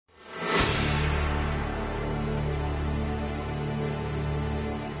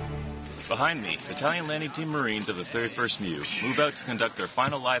Behind me, Battalion Landing Team Marines of the 31st MU move out to conduct their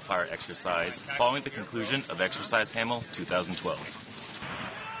final live fire exercise following the conclusion of Exercise Hamel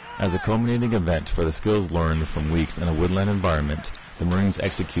 2012. As a culminating event for the skills learned from weeks in a woodland environment, the Marines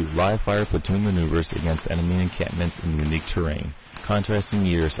execute live fire platoon maneuvers against enemy encampments in unique terrain, contrasting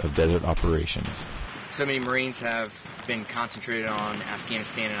years of desert operations. So many Marines have been concentrated on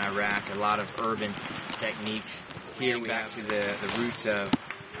Afghanistan and Iraq, a lot of urban techniques. Here we back to the roots of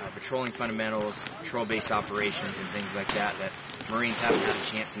patrolling fundamentals, patrol-based operations, and things like that Marines haven't had a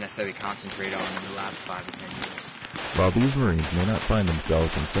chance to necessarily concentrate on in the last 5 to 10 years. While these Marines may not find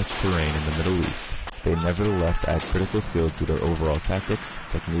themselves in such terrain in the Middle East, they nevertheless add critical skills to their overall tactics,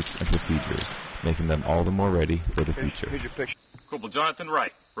 techniques, and procedures, making them all the more ready for the future. Corporal Jonathan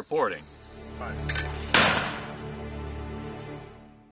Wright, reporting.